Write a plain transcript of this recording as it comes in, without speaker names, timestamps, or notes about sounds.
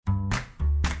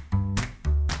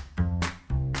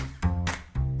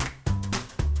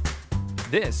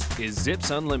This is Zips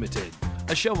Unlimited,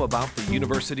 a show about the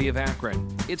University of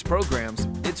Akron, its programs,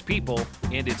 its people,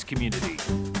 and its community.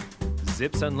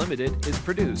 Zips Unlimited is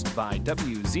produced by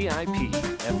WZIP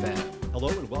FM. Hello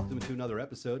and welcome to another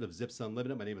episode of Zips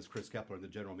Unlimited. My name is Chris Kepler. I'm the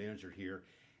general manager here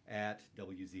at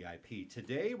WZIP.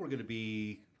 Today we're going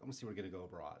to go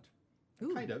abroad.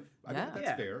 Ooh, kind of. I think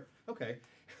that's fair. Okay.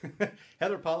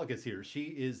 Heather Pollock is here. She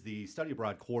is the study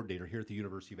abroad coordinator here at the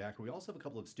University of Akron. We also have a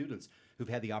couple of students who've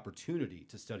had the opportunity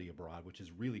to study abroad, which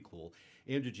is really cool.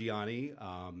 Andrew Gianni,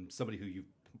 somebody who you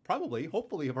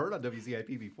hopefully have heard on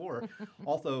WZIP before.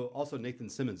 also Nathan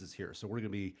Simmons is here. So we're going to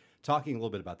be talking a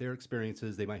little bit about their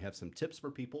experiences. They might have some tips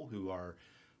for people who are,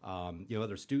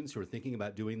 other students who are thinking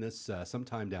about doing this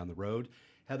sometime down the road.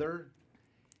 Heather.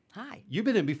 Hi. You've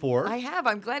been in before. I have.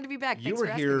 I'm glad to be back. You were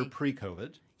here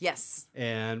pre-COVID. Yes.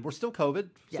 And we're still COVID.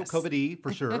 Yes. Still COVID-y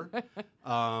for sure.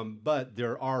 But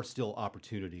there are still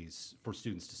opportunities for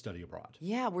students to study abroad.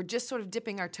 Yeah, we're just sort of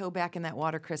dipping our toe back in that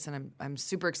water, Chris, and I'm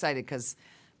super excited because,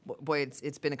 boy,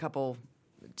 it's been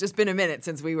a minute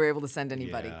since we were able to send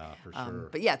anybody. Yeah, for sure.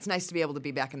 But yeah, it's nice to be able to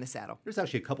be back in the saddle. There's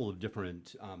actually a couple of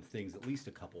different things, at least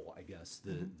a couple, I guess,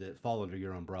 that fall under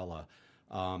your umbrella.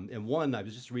 And one I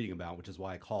was just reading about, which is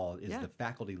why I call it, is the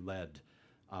faculty-led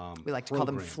we like to program. call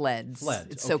them FLEDs.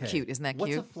 FLEDs. It's so cute. Isn't that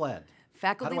cute? What's a FLED?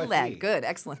 Faculty-led. Good.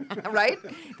 Excellent. Right?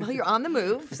 Well, you're on the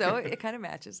move, so it kind of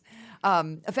matches.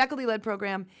 A faculty-led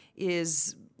program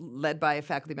is led by a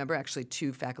faculty member, actually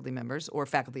two faculty members, or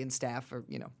faculty and staff, or,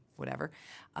 whatever.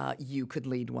 You could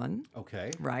lead one.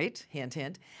 Okay. Right? Hint,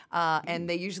 hint. And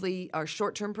they usually are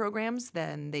short-term programs.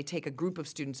 Then they take a group of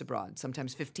students abroad,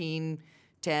 sometimes 15,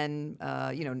 10,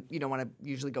 you don't want to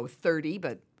usually go with 30,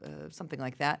 but something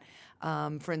like that.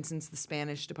 For instance, the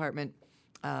Spanish department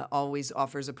always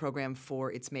offers a program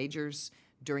for its majors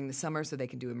during the summer so they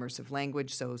can do immersive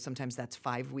language. So sometimes that's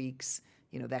 5 weeks.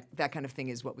 That kind of thing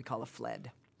is what we call a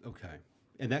FLED. Okay.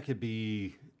 And that could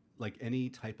be like any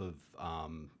type of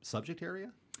subject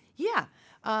area? Yeah.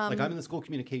 Like I'm in the school of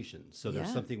communications, so there's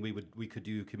Yeah. something we could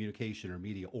do communication or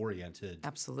media oriented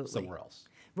Absolutely. somewhere else.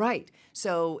 Right.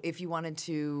 So if you wanted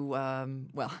to, I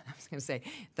was going to say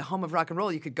the home of rock and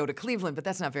roll, you could go to Cleveland, but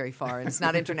that's not very far, and it's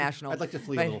not international. I'd like to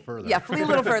flee a little further. Yeah, flee a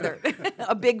little further.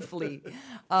 A big flee.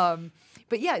 But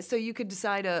yeah, so you could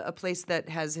decide a place that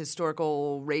has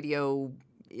historical radio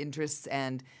interests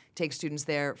and take students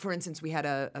there. For instance, we had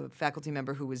a faculty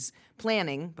member who was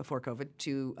planning, before COVID,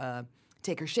 to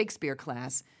take her Shakespeare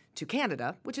class to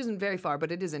Canada, which isn't very far, but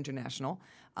it is international,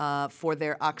 for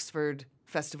their Oxford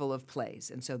Festival of Plays.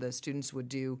 And so the students would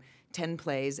do 10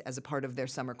 plays as a part of their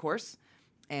summer course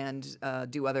and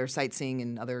do other sightseeing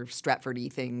and other Stratford-y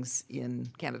things in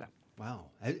Canada. Wow.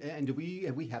 And have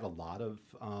we had a lot of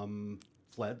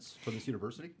FLEDs from this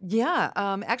university? Yeah,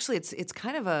 actually, it's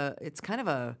kind of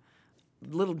a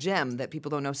little gem that people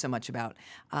don't know so much about.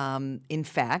 In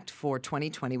fact, for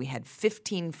 2020, we had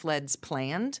 15 FLEDs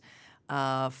planned.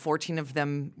 14 of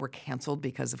them were canceled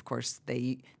because, of course,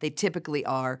 they typically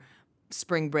are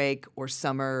spring break or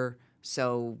summer.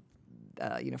 So,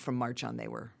 from March on, they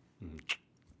were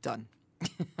done.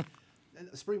 And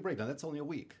spring break, now that's only a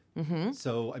week. Mm-hmm.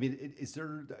 So, I mean,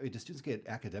 do students get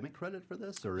academic credit for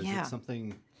this, or is it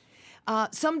something?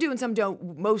 Some do and some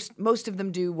don't. Most of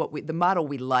them do. The model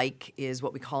we like is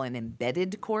what we call an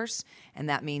embedded course, and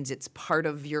that means it's part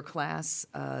of your class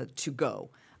to go.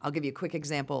 I'll give you a quick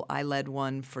example. I led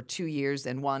one for 2 years,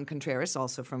 and Juan Contreras,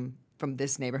 also from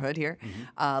this neighborhood here,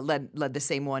 led the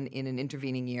same one in an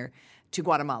intervening year to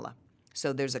Guatemala.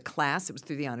 So there's a class. It was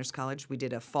through the Honors College. We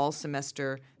did a fall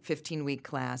semester 15-week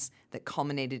class that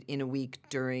culminated in a week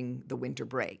during the winter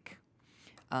break.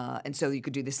 And so you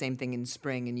could do the same thing in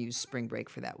spring and use spring break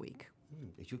for that week.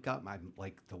 You've got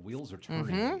the wheels are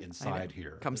turning inside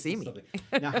here. Come see me.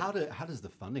 Now, how does the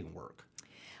funding work?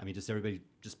 I mean, just everybody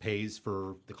just pays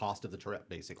for the cost of the trip,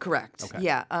 basically. Correct. Okay.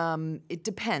 Yeah. It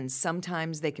depends.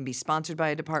 Sometimes they can be sponsored by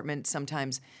a department.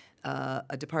 Sometimes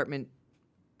a department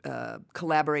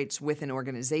collaborates with an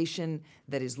organization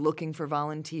that is looking for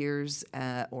volunteers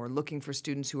or looking for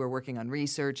students who are working on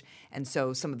research, and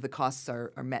so some of the costs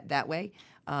are met that way.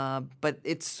 But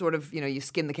it's sort of, you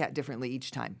skin the cat differently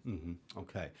each time. Mm-hmm.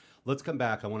 Okay. Let's come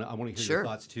back. I want to hear your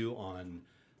thoughts, too, on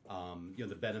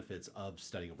the benefits of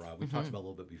studying abroad. We've talked about it a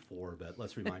little bit before, but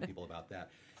let's remind people about that.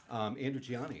 Andrew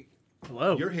Gianni.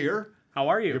 Hello. You're here. How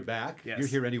are you? You're back. Yes. You're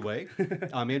here anyway.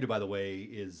 Andrew, by the way,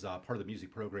 is part of the music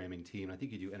programming team. I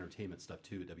think you do entertainment stuff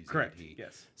too at WZIP. Correct.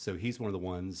 Yes. So he's one of the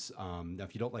ones. Now,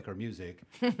 if you don't like our music,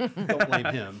 don't blame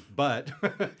him. But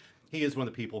he is one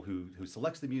of the people who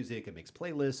selects the music and makes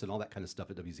playlists and all that kind of stuff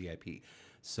at WZIP.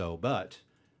 So, but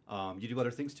You do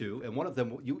other things too, and one of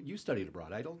them you studied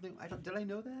abroad. Did I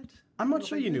know that? I'm I don't not know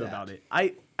sure if I you knew knew that. about it.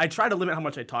 I try to limit how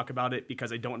much I talk about it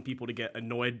because I don't want people to get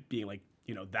annoyed being like,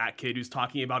 that kid who's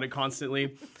talking about it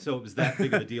constantly. So it was that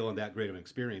big of a deal and that great of an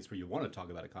experience where you want to talk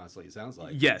about it constantly. It sounds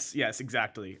like. Yes,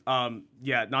 exactly.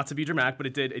 Yeah, not to be dramatic, but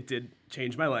it did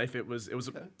change my life. It was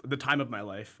the time of my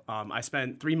life. I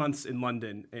spent 3 months in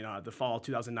London in the fall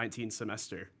 2019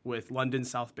 semester with London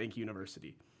South Bank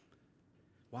University.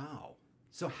 Wow.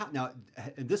 So how now?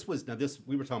 And this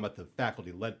we were talking about the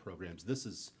faculty-led programs. This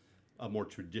is a more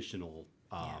traditional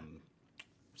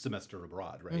semester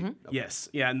abroad, right? Mm-hmm. Okay. Yes,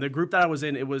 yeah. And the group that I was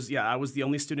in, I was the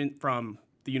only student from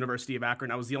the University of Akron.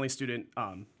 I was the only student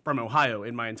from Ohio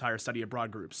in my entire study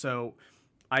abroad group. So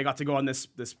I got to go on this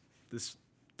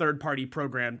third-party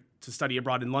program to study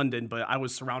abroad in London, but I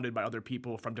was surrounded by other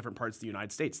people from different parts of the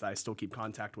United States that I still keep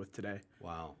contact with today.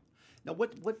 Wow. Now,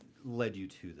 what led you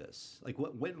to this? Like,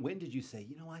 when did you say,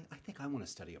 I think I want to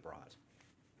study abroad?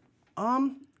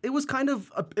 It was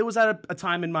it was at a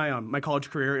time in my college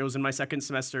career. It was in my second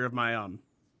semester of my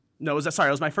it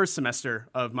was my first semester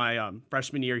of my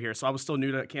freshman year here. So I was still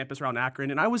new to campus around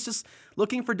Akron, and I was just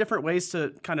looking for different ways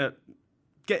to kind of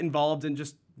get involved and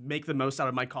just make the most out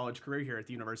of my college career here at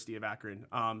the University of Akron.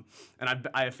 And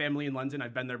I have family in London.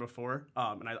 I've been there before,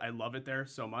 and I love it there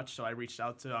so much. So I reached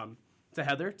out to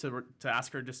Heather to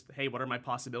ask her just, hey, what are my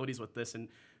possibilities with this? And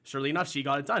surely enough, she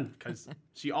got it done because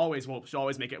she'll always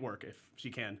make it work if she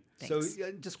can. Thanks.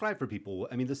 So describe for people,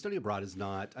 the study abroad is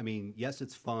not, yes,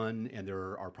 it's fun and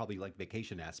there are probably like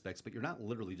vacation aspects, but you're not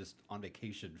literally just on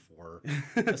vacation for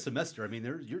a semester.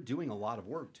 You're doing a lot of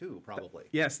work too, probably.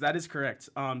 Yes, that is correct.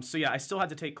 So yeah, I still had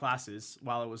to take classes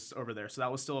while I was over there. So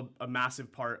that was still a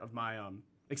massive part of my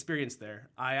experience there.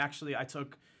 I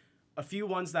took a few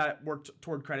ones that worked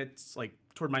toward credits, like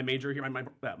toward my major here,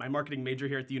 my marketing major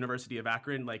here at the University of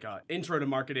Akron, like intro to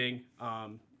marketing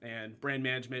and brand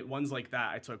management, ones like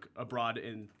that I took abroad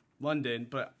in London.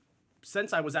 But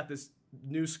since I was at this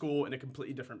new school in a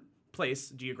completely different place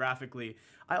geographically,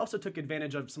 I also took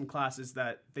advantage of some classes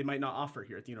that they might not offer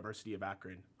here at the University of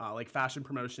Akron, like fashion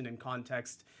promotion in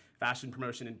context, fashion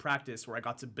promotion in practice, where I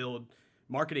got to build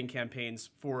marketing campaigns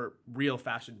for real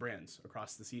fashion brands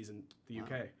across the seas in the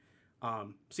UK.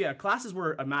 So yeah, classes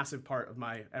were a massive part of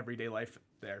my everyday life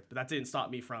there, but that didn't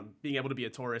stop me from being able to be a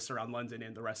tourist around London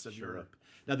and the rest of Europe.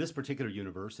 Now, this particular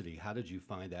university, how did you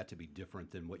find that to be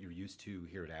different than what you're used to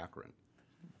here at Akron?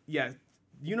 Yeah,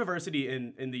 university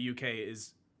in the UK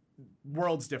is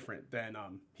worlds different than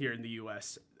here in the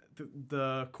US.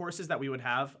 The courses that we would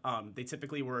have, they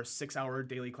typically were 6-hour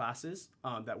daily classes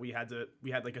that we had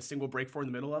like a single break for in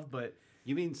the middle of. But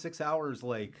you mean 6 hours,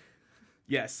 like?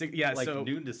 Yes, yeah. Like so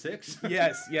noon to 6?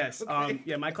 Yes.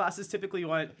 Okay. My classes typically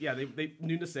went, they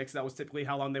noon to 6. That was typically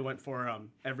how long they went for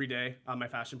every day. My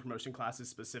fashion promotion classes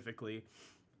specifically.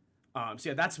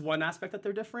 So that's one aspect that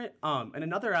they're different. And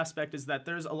another aspect is that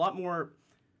there's a lot more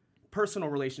personal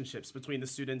relationships between the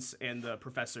students and the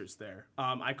professors there.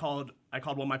 I called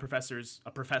one of my professors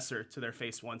a professor to their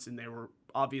face once, and they were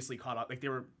obviously caught off. Like, they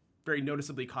were very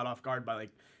noticeably caught off guard by like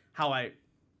how I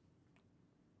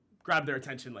grab their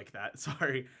attention like that.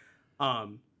 Sorry.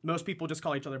 Most people just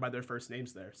call each other by their first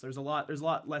names there. So there's a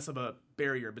lot less of a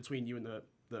barrier between you and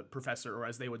the professor, or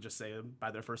as they would just say them,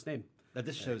 by their first name. Now,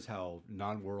 this shows how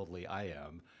non-worldly I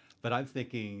am, but I'm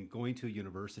thinking going to a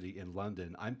university in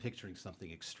London, I'm picturing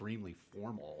something extremely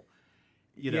formal.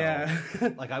 Yeah.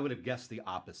 Like I would have guessed the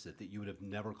opposite, that you would have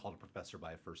never called a professor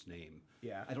by a first name.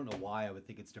 Yeah. I don't know why I would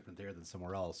think it's different there than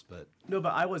somewhere else, but No,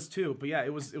 but I was too. But yeah,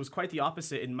 it was quite the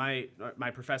opposite. And my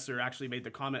professor actually made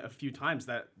the comment a few times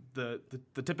that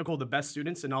the best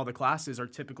students in all the classes are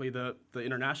typically the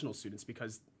international students,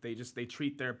 because they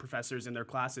treat their professors in their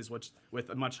classes with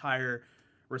a much higher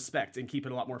respect and keep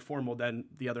it a lot more formal than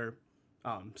the other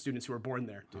students who are born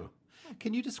there do.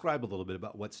 Can you describe a little bit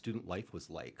about what student life was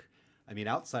like?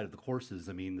 Outside of the courses,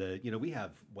 we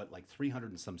have, 300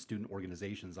 and some student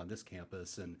organizations on this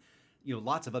campus, and,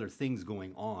 lots of other things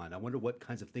going on. I wonder what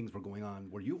kinds of things were going on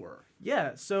where you were.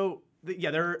 Yeah, so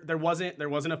there wasn't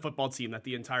a football team that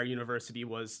the entire university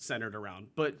was centered around.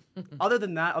 But other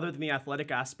than the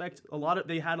athletic aspect,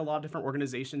 they had a lot of different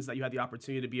organizations that you had the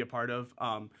opportunity to be a part of.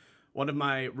 One of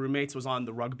my roommates was on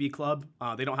the rugby club.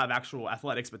 They don't have actual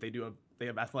athletics, but they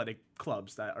have athletic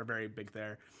clubs that are very big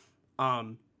there.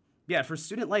 Yeah, for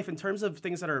student life, in terms of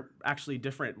things that are actually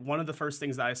different, one of the first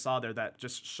things that I saw there that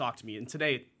just shocked me, and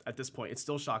today, at this point, it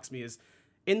still shocks me, is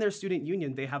in their student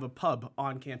union, they have a pub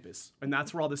on campus, and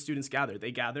that's where all the students gather.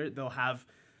 They gather, they'll have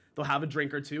a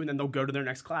drink or two, and then they'll go to their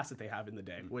next class that they have in the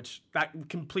day, which that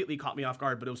completely caught me off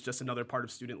guard, but it was just another part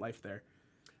of student life there.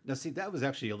 Now, see, that was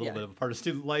actually a little bit of a part of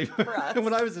student life. us.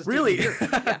 When I was a student Really? here,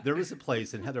 there was a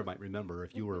place, and Heather might remember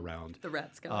if you were around. The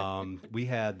Rathskeller. We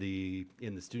had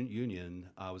in the student union,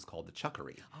 was called the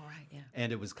Chuckery. All right, yeah.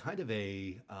 And it was kind of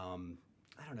I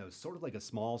don't know, sort of like a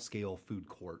small scale food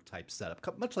court type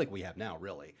setup, much like we have now,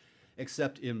 really.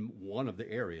 Except in one of the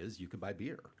areas, you could buy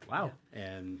beer. Wow.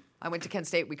 And I went to Kent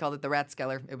State. We called it the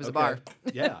Rathskeller. It was a okay. bar.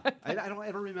 Yeah. I don't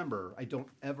ever remember. I don't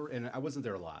ever, and I wasn't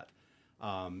there a lot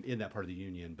in that part of the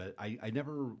union, but I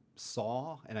never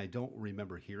saw, and I don't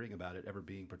remember hearing about it ever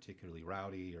being particularly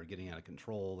rowdy or getting out of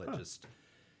control. It just,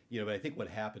 but I think what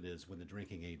happened is when the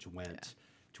drinking age went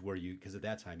to where because at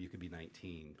that time you could be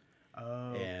 19.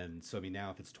 Oh. And so, I mean,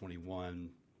 now if it's 21,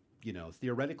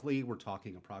 theoretically, we're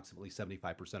talking approximately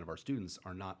 75% of our students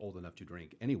are not old enough to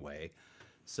drink anyway.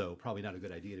 So probably not a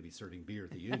good idea to be serving beer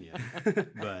at the union.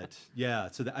 But yeah,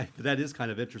 so that is kind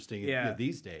of interesting. Yeah.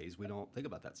 These days, we don't think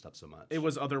about that stuff so much. It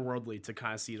was otherworldly to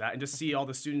kind of see that and just see all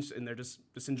the students and they're just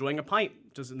enjoying a pint,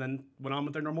 and then went on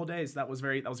with their normal days. That was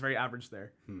very average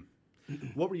there.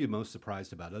 What were you most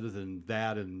surprised about, other than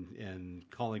that and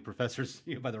calling professors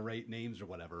by the right names or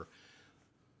whatever?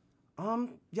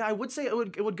 Yeah, I would say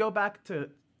it would go back to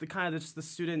the kind of just the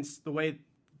students, the way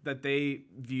that they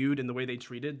viewed and the way they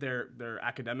treated their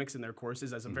academics and their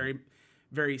courses as a very,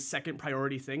 very second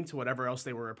priority thing to whatever else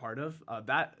they were a part of.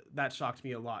 That shocked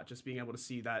me a lot, just being able to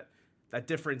see that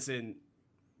difference in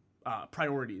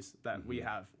priorities that we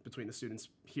have between the students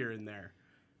here and there.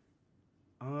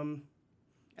 And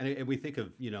we think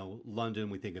of, London,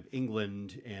 we think of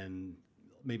England and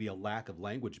maybe a lack of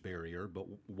language barrier, but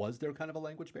was there kind of a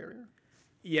language barrier?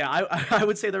 Yeah, I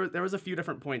would say there was a few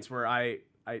different points where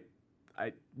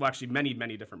well, actually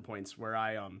many different points where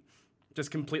I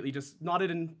just completely just nodded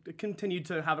and continued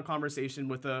to have a conversation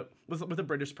with a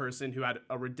British person who had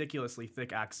a ridiculously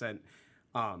thick accent.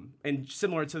 And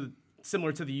similar to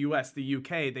the US, the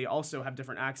UK, they also have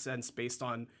different accents based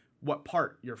on what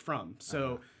part you're from.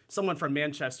 So someone from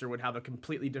Manchester would have a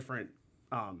completely different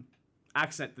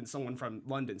accent than someone from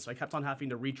London. So I kept on having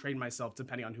to retrain myself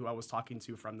depending on who I was talking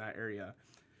to from that area.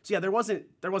 So yeah, there wasn't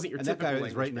your and typical that guy is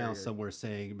language right barrier. now somewhere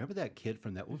saying, remember that kid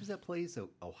from what was that place,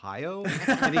 Ohio?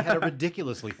 And he had a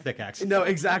ridiculously thick accent. No,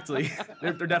 exactly.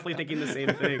 they're definitely thinking the same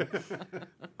thing.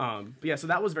 But yeah, so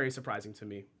that was very surprising to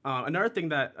me. Another thing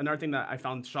that I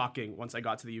found shocking once I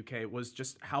got to the UK was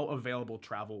just how available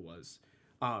travel was.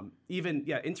 Even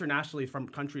internationally from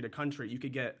country to country, you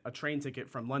could get a train ticket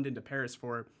from London to Paris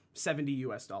for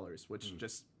 $70, which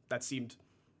that seemed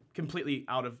completely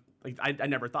out of, I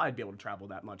never thought I'd be able to travel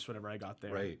that much whenever I got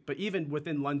there. Right. But even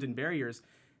within London barriers,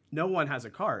 no one has a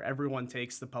car. Everyone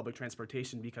takes the public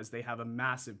transportation because they have a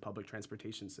massive public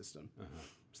transportation system.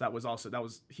 So that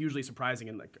was hugely surprising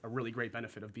and like a really great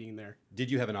benefit of being there. Did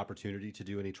you have an opportunity to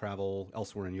do any travel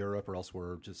elsewhere in Europe or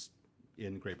elsewhere just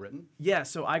in Great Britain? Yeah,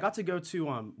 so I got to go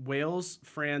to Wales,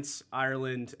 France,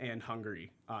 Ireland, and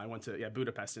Hungary. I went to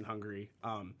Budapest in Hungary.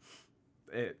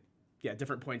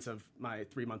 Different points of my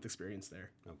 3-month experience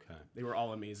there. Okay. They were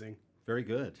all amazing. Very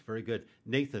good. Very good.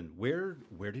 Nathan, where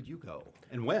did you go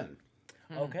and when?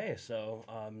 Okay, so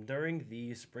during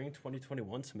the spring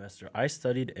 2021 semester, I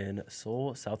studied in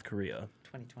Seoul, South Korea.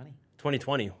 2020.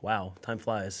 2020, wow, time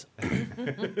flies.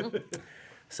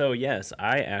 So yes,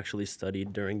 I actually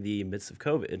studied during the midst of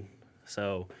COVID.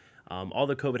 So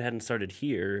although COVID hadn't started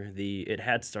here, it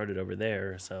had started over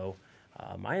there. So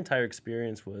my entire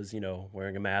experience was,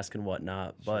 wearing a mask and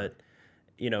whatnot, but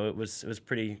it was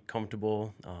pretty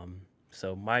comfortable.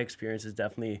 So my experience is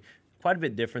definitely quite a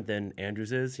bit different than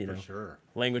Andrew's is. For sure.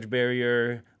 Language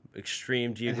barrier,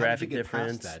 extreme geographic and how did you get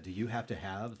difference. past that? Do you have to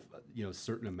have a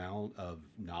certain amount of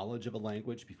knowledge of a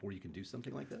language before you can do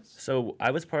something like this? So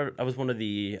I was one of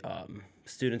the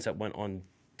students that went on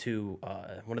to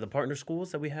one of the partner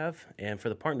schools that we have, and for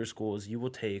the partner schools, you will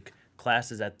take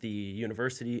classes at the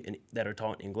university that are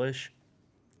taught in English.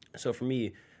 So for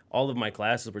me, all of my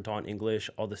classes were taught in English.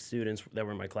 All the students that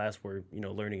were in my class were,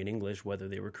 learning in English, whether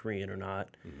they were Korean or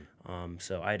not.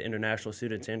 So I had international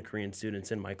students and Korean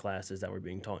students in my classes that were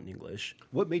being taught in English.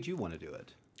 What made you want to do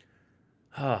it?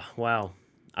 Wow.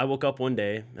 I woke up one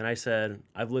day and I said,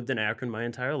 I've lived in Akron my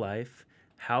entire life.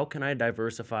 How can I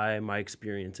diversify my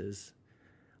experiences?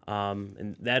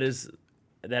 And that is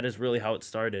really how it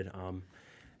started.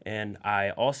 And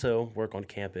I also work on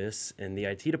campus in the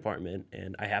IT department,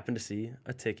 and I happened to see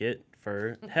a ticket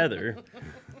for Heather.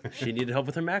 She needed help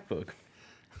with her MacBook.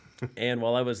 And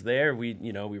while I was there, we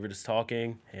were just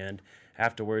talking, and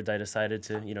afterwards I decided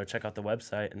to, check out the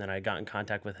website, and then I got in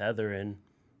contact with Heather, and,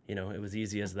 it was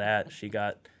easy as that. So you're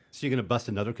going to bust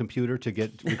another computer to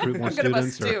recruit more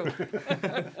students? I'm going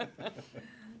to bust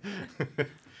two.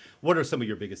 What are some of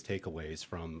your biggest takeaways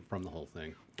from the whole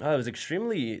thing? It was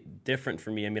extremely different for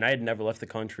me. I mean, I had never left the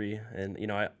country, and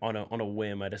on a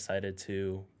whim, I decided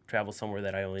to travel somewhere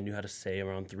that I only knew how to say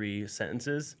around 3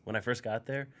 sentences when I first got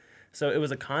there. So it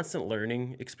was a constant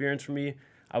learning experience for me.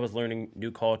 I was learning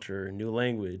new culture, new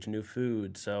language, new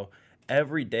food. So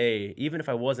every day, even if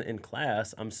I wasn't in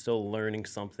class, I'm still learning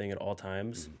something at all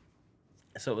times.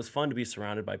 So it was fun to be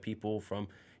surrounded by people from,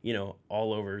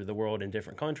 all over the world in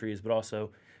different countries, but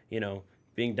also,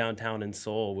 being downtown in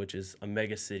Seoul, which is a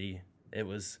mega city. It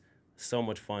was so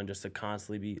much fun just to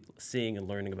constantly be seeing and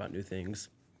learning about new things.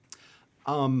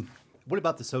 What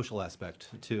about the social aspect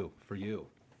too for you?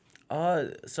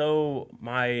 So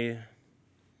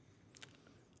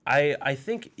I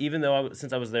think even though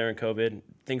since I was there in COVID,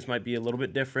 things might be a little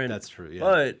bit different. That's true, yeah.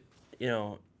 But,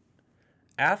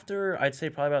 after I'd say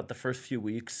probably about the first few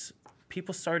weeks,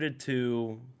 people started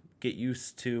to get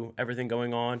used to everything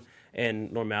going on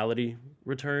and normality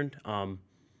returned.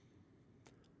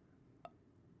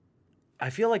 I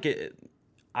feel like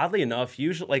oddly enough,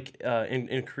 usually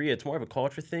in Korea, it's more of a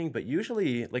culture thing, but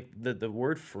usually like the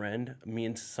word friend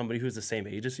means somebody who's the same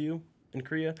age as you in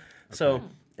Korea. Okay. So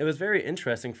it was very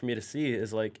interesting for me to see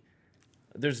is like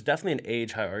there's definitely an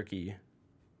age hierarchy.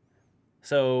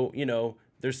 So,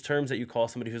 there's terms that you call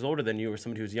somebody who's older than you or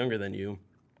somebody who's younger than you.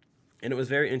 And it was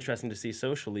very interesting to see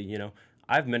socially,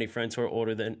 I have many friends who are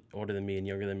older than me and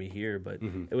younger than me here, but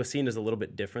it was seen as a little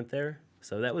bit different there.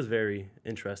 So that was very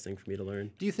interesting for me to learn.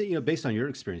 Do you think, based on your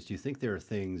experience, do you think there are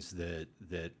things that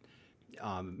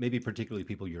maybe particularly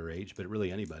people your age, but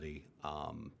really anybody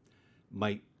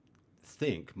might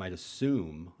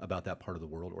assume about that part of the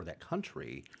world or that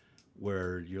country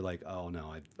where you're like, oh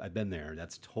no, I've been there.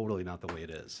 That's totally not the way it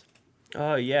is.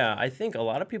 Yeah, I think a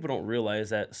lot of people don't realize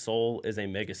that Seoul is a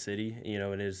mega city.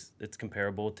 It's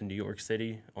comparable to New York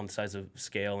City on the size of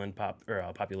scale and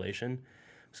population.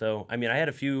 So, I mean, I had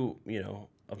a few,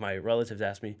 of my relatives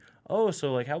ask me, oh,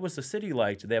 so like, how was the city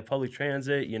like? Did they have public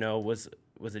transit? Was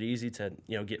it easy to,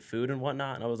 get food and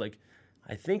whatnot? And I was like,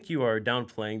 I think you are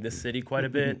downplaying this city quite a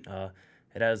bit.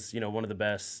 It has, one of the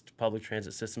best public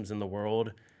transit systems in the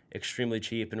world, extremely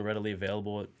cheap and readily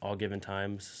available at all given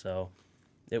times. So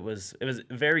it was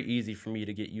very easy for me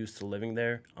to get used to living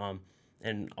there.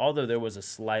 And although there was a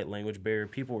slight language barrier,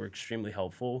 people were extremely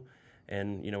helpful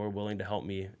and, were willing to help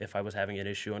me if I was having an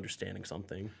issue understanding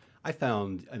something. I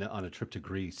found on a trip to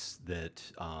Greece that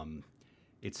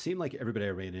it seemed like everybody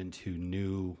I ran into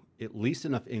knew at least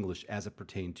enough English as it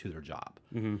pertained to their job.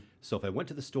 Mm-hmm. So if I went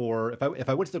to the store, if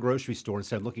I went to the grocery store and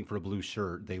started looking for a blue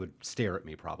shirt, they would stare at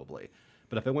me probably.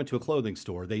 But if I went to a clothing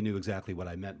store, they knew exactly what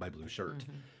I meant by blue shirt.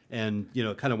 Mm-hmm. And,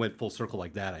 it kind of went full circle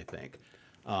like that, I think.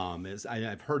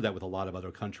 I've heard that with a lot of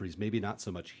other countries, maybe not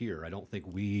so much here. I don't think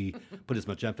we put as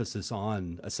much emphasis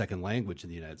on a second language in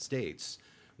the United States.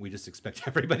 We just expect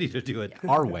everybody to do it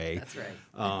our way. That's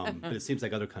right. But it seems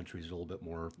like other countries are a little bit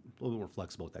more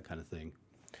flexible with that kind of thing.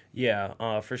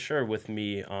 Yeah, for sure. With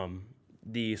me,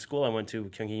 the school I went to,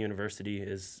 Kyunghee University,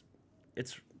 it's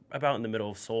about in the middle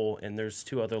of Seoul, and there's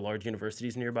 2 other large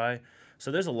universities nearby.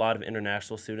 So there's a lot of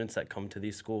international students that come to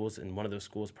these schools, and one of those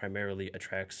schools primarily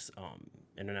attracts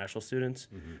international students.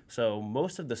 Mm-hmm. So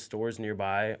most of the stores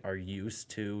nearby are used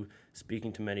to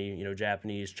speaking to many,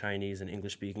 Japanese, Chinese, and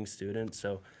English-speaking students.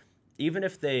 So even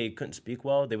if they couldn't speak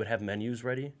well, they would have menus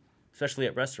ready, especially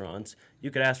at restaurants. You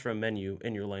could ask for a menu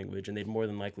in your language, and they'd more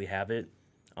than likely have it.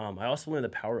 I also learned the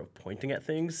power of pointing at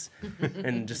things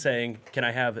and just saying, can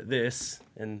I have this?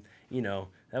 And,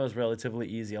 that was relatively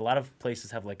easy. A lot of places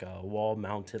have like a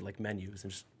wall-mounted like menus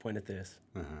and just point at this.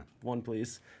 One,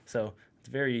 please. So it's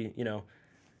very,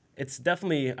 it's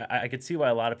definitely, I could see why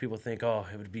a lot of people think, oh,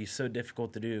 it would be so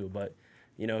difficult to do. But,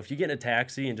 if you get in a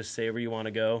taxi and just say where you want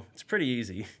to go, it's pretty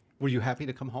easy. Were you happy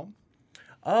to come home?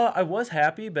 I was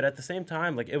happy, but at the same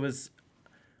time, like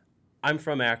I'm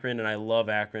from Akron, and I love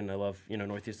Akron. I love,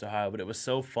 Northeast Ohio, but it was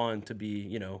so fun to be,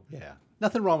 Yeah.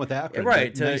 Nothing wrong with Akron.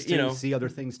 Right. Nice to see other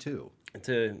things too.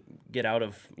 To get out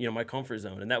of, my comfort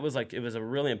zone. And that was it was a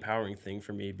really empowering thing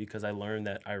for me because I learned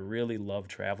that I really love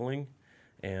traveling.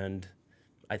 And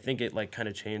I think it kind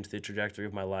of changed the trajectory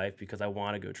of my life because I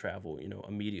want to go travel,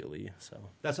 immediately. So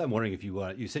that's what I'm wondering if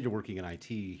you said you're working in IT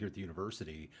here at the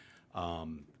university.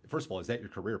 First of all, is that your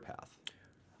career path?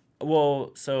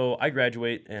 Well, so I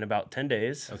graduate in about 10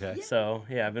 days. Okay. Yeah. So,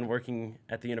 yeah, I've been working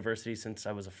at the university since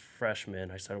I was a freshman.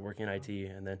 I started working in IT,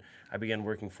 and then I began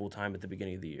working full-time at the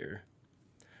beginning of the year.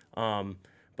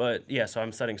 But, yeah, so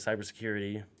I'm studying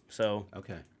cybersecurity. So,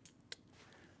 okay.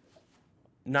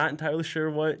 not entirely sure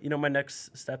what my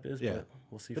next step is, Yeah. but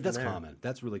we'll see. But from that's there. common.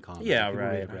 That's really common. Yeah, When people are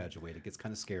ready right. to graduate, it gets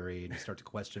kind of scary, and you start to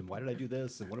question, why did I do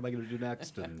this, and what am I going to do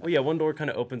next? And Well, yeah, one door kind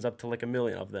of opens up to like a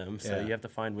million of them, so Yeah. you have to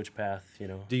find which path.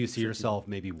 do you see yourself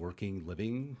maybe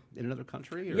living in another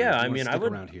country? Or Yeah, do you I wanna mean, I stick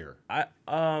would. around here.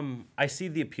 I see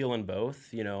the appeal in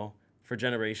both. For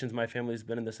generations, my family's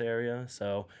been in this area,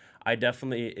 so I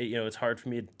definitely, it's hard for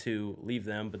me to leave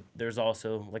them. But there's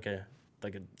also like a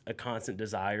constant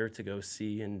desire to go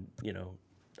see and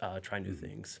try new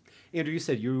things. Andrew, you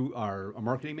said you are a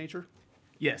marketing major,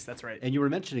 Yes, that's right. and you were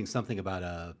mentioning something about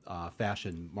a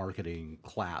fashion marketing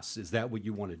class. Is that what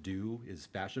you want to do? Is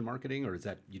fashion marketing, or is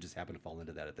that you just happen to fall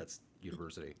into that at that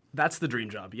university? That's the dream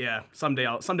job. Yeah, someday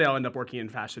I'll end up working in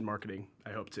fashion marketing. I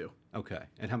hope to. Okay.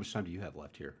 And how much time do you have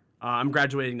left here? I'm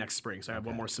graduating next spring, so I have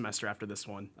one more semester after this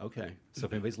one. Okay. So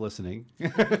if anybody's listening,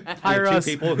 Hire two us.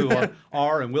 people who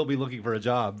are and will be looking for a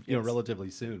job, relatively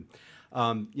soon.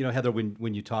 Heather,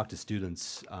 when you talk to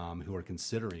students who are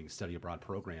considering study abroad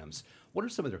programs, what are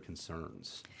some of their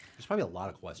concerns? There's probably a lot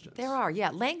of questions. There are,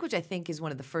 yeah. Language, I think, is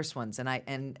one of the first ones, and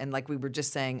and like we were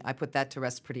just saying, I put that to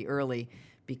rest pretty early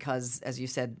because, as you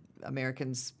said,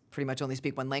 Americans pretty much only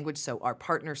speak one language. So our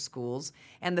partner schools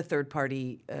and the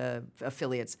third-party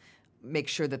affiliates make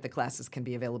sure that the classes can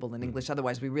be available in English.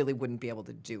 Otherwise, we really wouldn't be able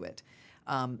to do it.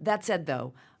 That said,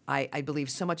 though, I believe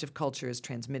so much of culture is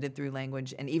transmitted through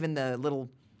language, and even the little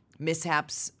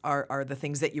mishaps are the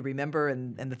things that you remember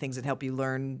and the things that help you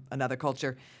learn another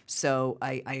culture. So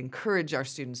I encourage our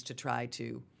students to try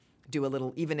to do a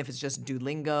little, even if it's just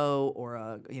Duolingo or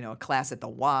a class at the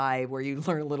Y where you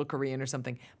learn a little Korean or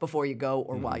something before you go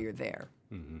or while you're there.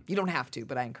 You don't have to,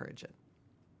 but I encourage it.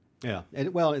 Yeah,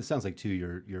 and well, it sounds like too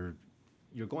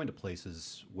you're going to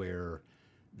places where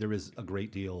there is a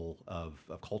great deal of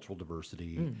cultural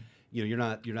diversity. You're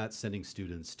not sending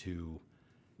students to,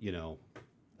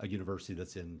 a university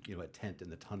that's in a tent in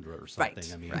the tundra or something.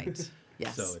 Right. I mean, right.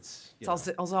 Yes. So it's It's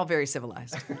all very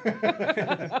civilized.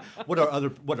 what are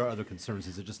other concerns?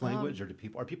 Is it just language, or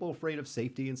are people afraid of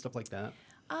safety and stuff like that?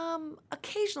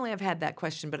 Occasionally I've had that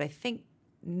question, but I think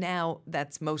now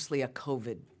that's mostly a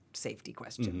COVID safety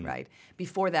question, right?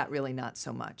 Before that, really not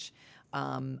so much.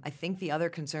 I think the other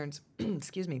concerns,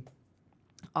 excuse me,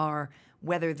 are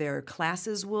whether their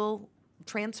classes will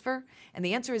transfer. And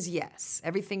the answer is yes.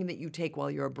 Everything that you take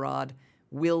while you're abroad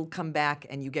will come back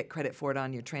and you get credit for it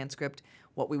on your transcript.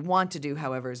 What we want to do,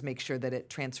 however, is make sure that it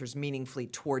transfers meaningfully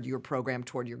toward your program,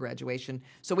 toward your graduation.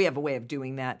 So we have a way of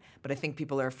doing that, but I think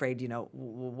people are afraid,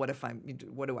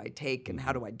 what do I take and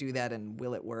how do I do that and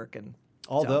will it work? And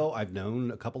Although I've known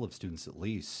a couple of students at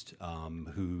least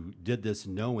who did this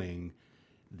knowing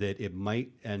that it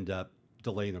might end up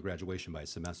delaying their graduation by a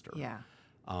semester. Yeah.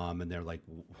 And they're like,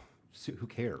 who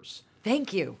cares?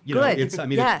 Thank you. You know, Good. it's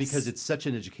Yes. because it's such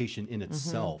an education in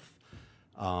itself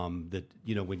that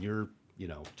when you're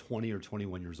 20 or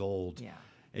 21 years old Yeah.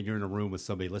 and you're in a room with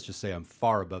somebody, let's just say I'm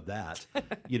far above that,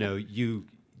 you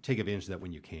take advantage of that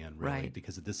when you can, really, Right.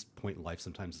 because at this point in life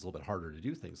sometimes it's a little bit harder to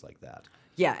do things like that.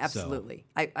 Yeah, absolutely.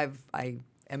 I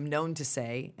am known to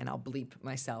say, and I'll bleep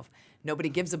myself, nobody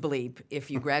gives a bleep if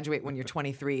you graduate when you're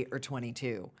 23 or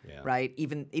 22, Yeah. right?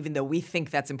 Even though we think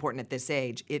that's important at this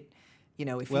age, if And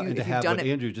to you've have done what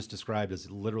it, Andrew just described as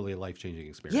literally a life-changing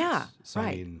experience. yeah, So,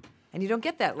 right. I mean, and you don't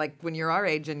get that like when you're our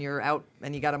age and you're out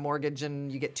and you got a mortgage and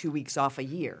you get 2 weeks off a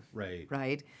year, Right.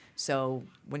 Right. So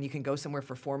when you can go somewhere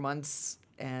for 4 months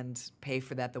and pay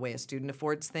for that the way a student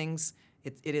affords things,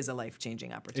 it is a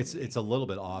life-changing opportunity. it's a little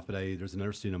bit off, but there's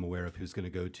another student I'm aware of who's going to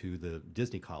go to the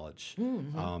Disney College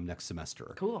next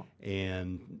semester. Cool.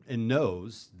 And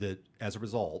knows that as a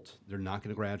result, they're not going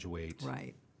to graduate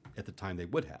Right. at the time they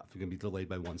would have. They're going to be delayed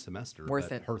by one semester. Worth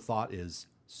but it. Her thought is,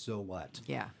 so what?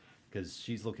 Yeah. Because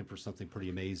she's looking for something pretty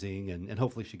amazing, and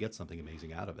hopefully she gets something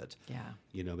amazing out of it. Yeah.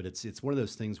 But it's one of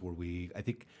those things where I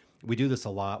think we do this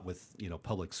a lot with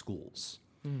public schools.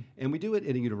 And we do it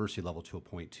at a university level to a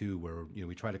point too, where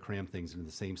we try to cram things into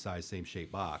the same size, same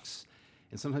shape box,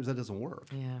 and sometimes that doesn't work.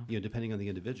 Yeah. Depending on the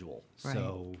individual. Right.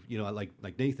 So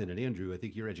like Nathan and Andrew, I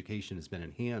think your education has been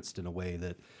enhanced in a way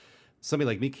that somebody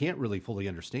like me can't really fully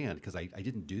understand because I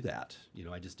didn't do that.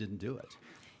 I just didn't do it.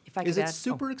 If I Is could it add-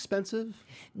 super expensive?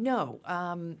 No.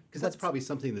 Because that's probably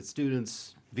something that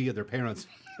students via their parents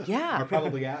Yeah. are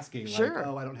probably asking. Sure. Like,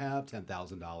 oh, I don't have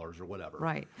 $10,000 or whatever.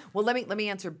 Right. Well, let me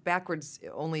answer backwards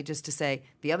only just to say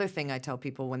the other thing I tell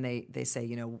people when they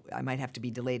say, I might have to be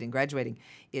delayed in graduating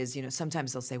is,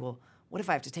 sometimes they'll say, well, what if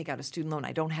I have to take out a student loan?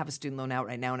 I don't have a student loan out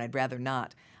right now and I'd rather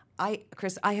not.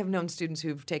 Chris, I have known students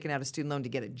who've taken out a student loan to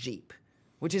get a Jeep,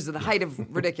 which is the height of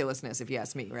ridiculousness if you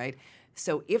ask me, right?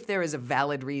 So if there is a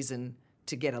valid reason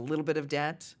to get a little bit of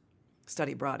debt,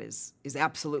 study abroad is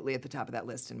absolutely at the top of that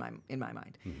list in my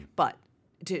mind. But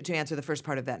to answer the first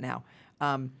part of that now,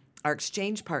 our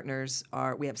exchange partners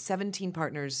we have 17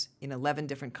 partners in 11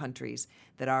 different countries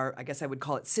that are, I guess I would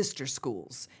call it sister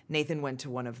schools. Nathan went to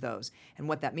one of those. And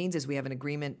what that means is we have an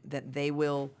agreement that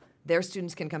their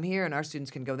students can come here and our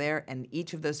students can go there, and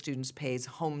each of those students pays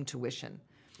home tuition.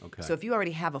 Okay. So if you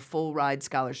already have a full ride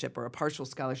scholarship or a partial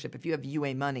scholarship, if you have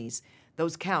UA monies,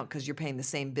 those count because you're paying the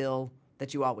same bill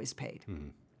that you always paid.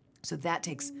 So that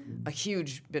takes a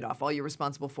huge bit off. All you're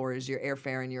responsible for is your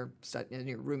airfare and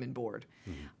your room and board.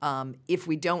 If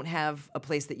we don't have a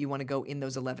place that you want to go in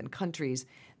those 11 countries,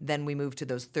 then we move to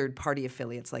those third-party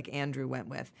affiliates like Andrew went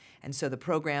with. And so the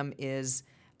program is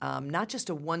not just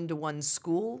a one-to-one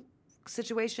school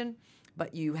situation,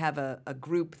 but you have a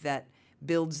group that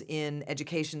builds in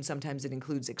education. Sometimes it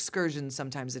includes excursions,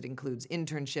 sometimes it includes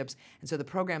internships, and so the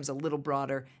program's a little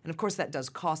broader. And of course, that does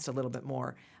cost a little bit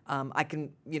more.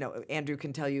 Andrew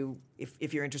can tell you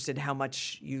if you're interested how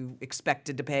much you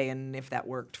expected to pay and if that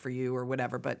worked for you or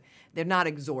whatever. But they're not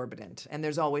exorbitant, and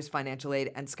there's always financial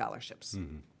aid and scholarships.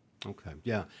 Okay.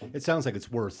 Yeah. It sounds like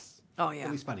it's worth Oh, yeah.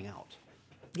 at least finding out.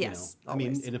 Yes, I mean,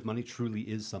 always. and if money truly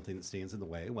is something that stands in the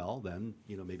way, well, then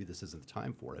maybe this isn't the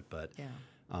time for it. But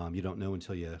you don't know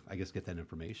until you, I guess, get that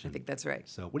information. I think that's right.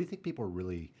 So, what do you think people are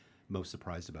really most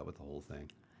surprised about with the whole thing?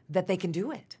 That they can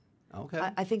do it. Okay.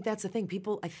 I think that's the thing.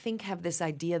 People, I think, have this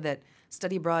idea that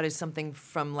study abroad is something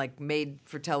from made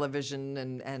for television,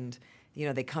 and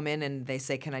they come in and they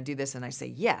say, "Can I do this?" And I say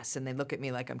yes, and they look at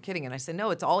me like I'm kidding, and I say, "No,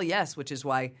 it's all yes," which is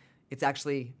why it's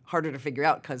actually harder to figure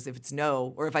out, because if it's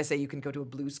no, or if I say you can go to a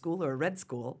blue school or a red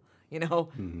school,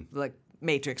 like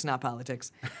Matrix, not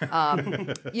politics,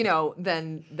 then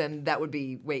that would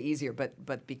be way easier.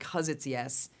 But because it's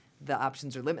yes, the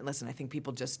options are limitless, and I think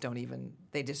people just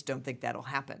don't think that'll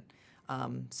happen.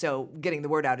 So getting the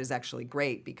word out is actually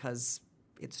great because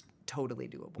it's totally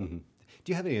doable. Do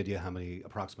you have any idea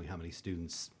approximately how many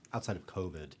students outside of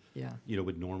COVID, Yeah.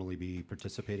 Would normally be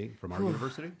participating from our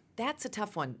university? That's a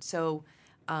tough one. So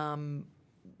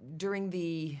during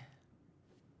the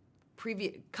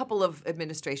previous couple of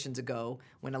administrations ago,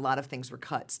 when a lot of things were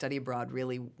cut, study abroad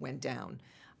really went down.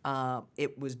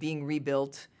 It was being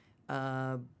rebuilt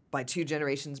by two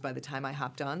generations by the time I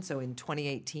hopped on. So in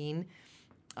 2018,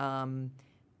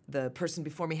 the person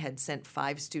before me had sent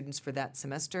 5 students for that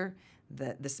semester.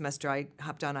 The semester I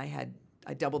hopped on, I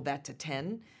doubled that to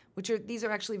 10, these are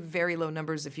actually very low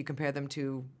numbers if you compare them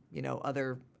to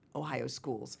other Ohio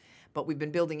schools. But we've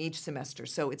been building each semester,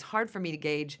 so it's hard for me to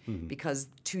gauge because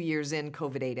 2 years in,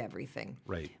 COVID ate everything.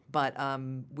 Right. But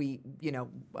we,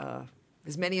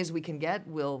 as many as we can get,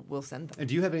 we'll send them. And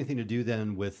do you have anything to do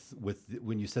then with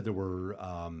when you said there were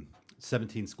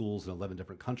 17 schools in 11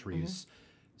 different countries?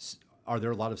 Are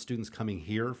there a lot of students coming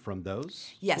here from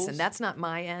those? Yes, schools? and that's not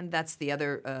my end. That's the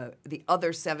other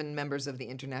 7 members of the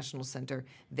International Center.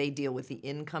 They deal with the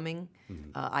incoming.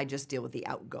 I just deal with the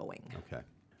outgoing. Okay.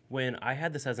 When I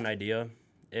had this as an idea,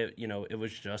 it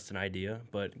was just an idea.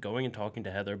 But going and talking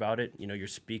to Heather about it, you're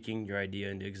speaking your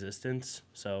idea into existence.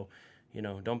 So,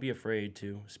 don't be afraid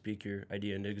to speak your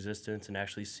idea into existence and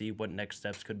actually see what next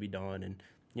steps could be done and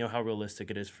how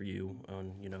realistic it is for you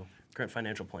on current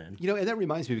financial plan. And that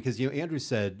reminds me because Andrew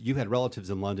said you had relatives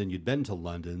in London, you'd been to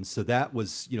London, so that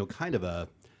was kind of I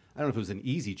don't know if it was an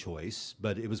easy choice,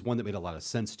 but it was one that made a lot of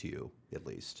sense to you, at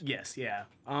least. Yes, yeah.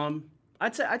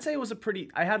 I'd say it was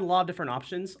I had a lot of different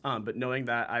options, but knowing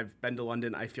that I've been to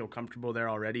London, I feel comfortable there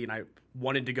already, and I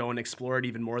wanted to go and explore it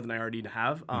even more than I already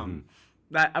have.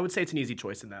 That I would say it's an easy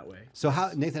choice in that way. So,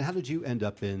 Nathan, how did you end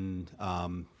up in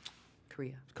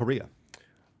Korea?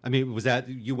 I mean, was that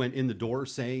you went in the door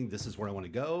saying this is where I want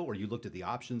to go, or you looked at the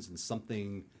options and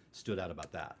something stood out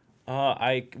about that?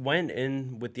 I went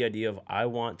in with the idea of I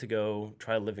want to go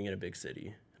try living in a big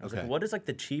city. I was like, what is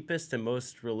the cheapest and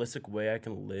most realistic way I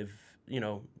can live?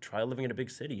 Try living in a big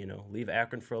city. Leave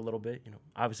Akron for a little bit.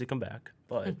 Obviously come back.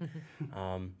 But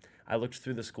I looked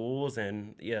through the schools,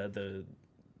 and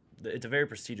it's a very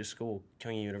prestigious school.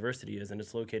 Kyunghee University is, and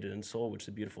it's located in Seoul, which is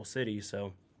a beautiful city.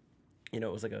 So. It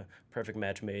was like a perfect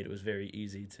match made. It was very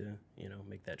easy to,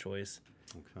 make that choice.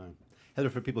 Okay. Heather,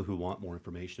 for people who want more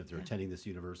information, if they're attending this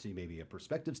university, maybe a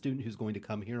prospective student who's going to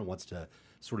come here and wants to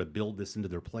sort of build this into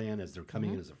their plan as they're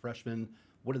coming in as a freshman,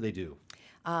 what do they do?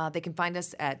 They can find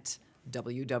us at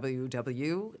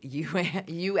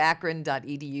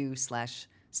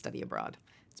www.uakron.edu/studyabroad.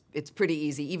 It's pretty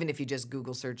easy. Even if you just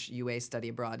Google search UA Study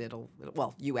Abroad,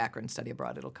 U Akron Study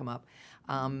Abroad, it'll come up.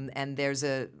 And there's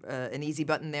an easy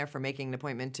button there for making an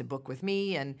appointment to book with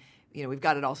me. And we've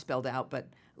got it all spelled out. But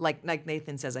like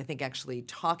Nathan says, I think actually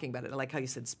talking about it, like how you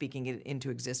said, speaking it into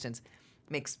existence,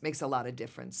 makes a lot of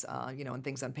difference. And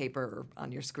things on paper or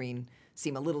on your screen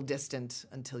seem a little distant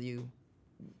until you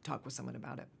talk with someone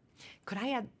about it. Could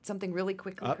I add something really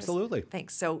quickly, Chris? Absolutely.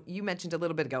 Thanks. So you mentioned a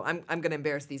little bit ago, I'm going to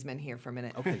embarrass these men here for a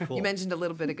minute. Okay, cool. You mentioned a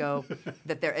little bit ago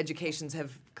that their educations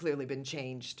have clearly been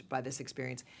changed by this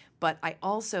experience. But I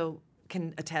also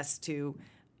can attest to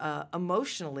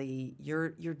emotionally,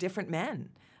 you're different men.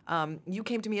 You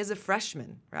came to me as a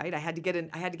freshman, right? I had to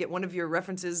get one of your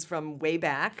references from way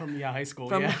back. From high school.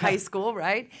 From high school,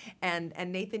 right? And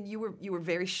Nathan, you were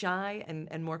very shy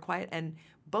and more quiet. And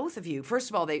both of you, first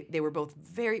of all, they were both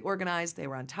very organized. They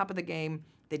were on top of the game.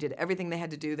 They did everything they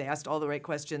had to do. They asked all the right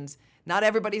questions. Not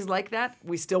everybody's like that.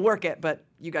 We still work it, but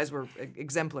you guys were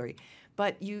exemplary.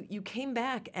 But you came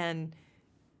back and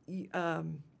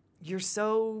you're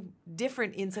so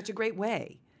different in such a great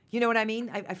way. You know what I mean?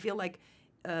 I feel like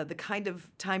the kind of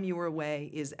time you were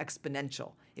away is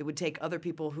exponential. It would take other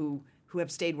people who have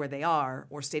stayed where they are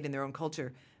or stayed in their own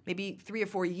culture maybe 3 or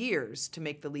 4 years to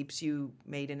make the leaps you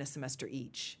made in a semester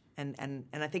each. And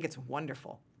I think it's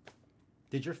wonderful.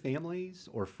 Did your families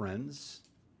or friends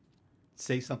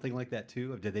say something like that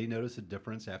too? Did they notice a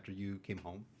difference after you came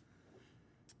home?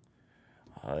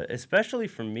 Especially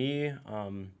for me,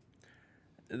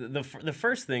 the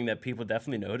first thing that people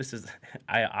definitely notice is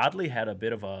I oddly had a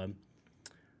bit of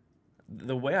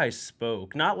the way I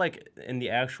spoke, not like in the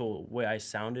actual way I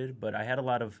sounded, but I had a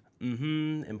lot of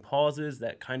and pauses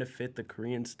that kind of fit the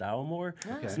Korean style more.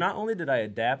 Okay. So not only did I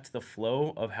adapt the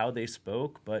flow of how they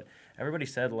spoke, but everybody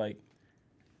said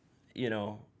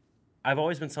I've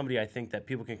always been somebody I think that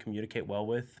people can communicate well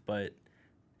with, but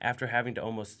after having to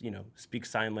almost, speak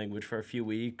sign language for a few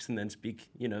weeks and then speak,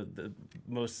 the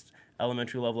most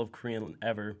elementary level of Korean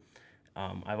ever,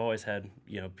 I've always had,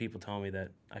 people telling me that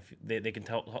they can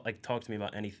talk to me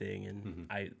about anything and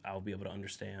I'll be able to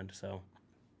understand. So,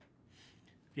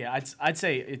 yeah, I'd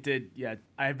say it did. Yeah,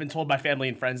 I've been told by family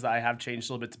and friends that I have changed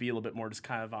a little bit to be a little bit more just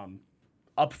kind of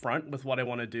upfront with what I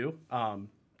want to do.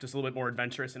 Just a little bit more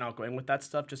adventurous and outgoing with that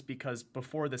stuff. Just because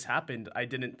before this happened, I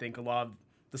didn't think a lot of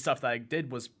the stuff that I did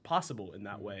was possible in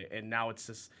that way, and now it's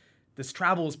just this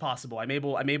travel is possible. I'm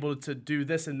able to do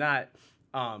this and that.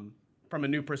 From a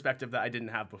new perspective that I didn't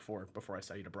have before I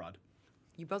studied abroad.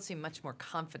 You both seem much more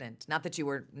confident. Not that you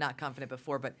were not confident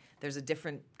before, but there's a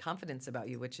different confidence about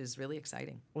you, which is really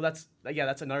exciting. Well, that's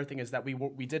another thing is that we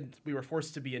were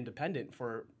forced to be independent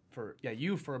for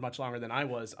much longer than I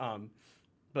was.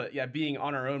 But yeah, being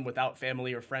on our own without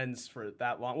family or friends for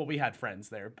that long. Well, we had friends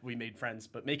there. We made friends,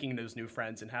 but making those new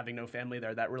friends and having no family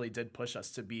there, that really did push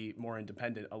us to be more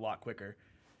independent a lot quicker,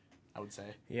 I would say.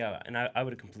 Yeah, and I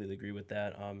would completely agree with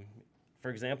that. For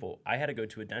example, I had to go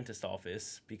to a dentist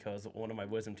office because one of my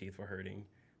wisdom teeth were hurting.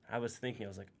 I was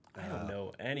like, I don't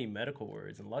know any medical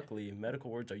words. And luckily, medical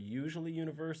words are usually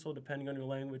universal depending on your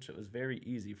language. So it was very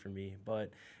easy for me. But,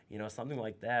 something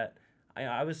like that,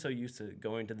 I was so used to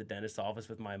going to the dentist office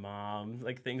with my mom,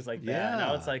 like things like that. Yeah.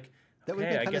 Now it's like, that would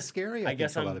be kind of scary. I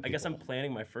guess I'm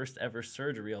planning my first ever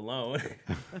surgery alone.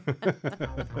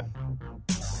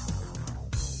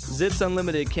 Zips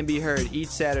Unlimited can be heard each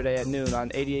Saturday at noon on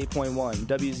 88.1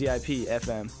 WZIP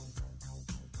FM.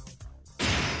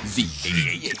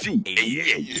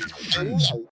 Z88.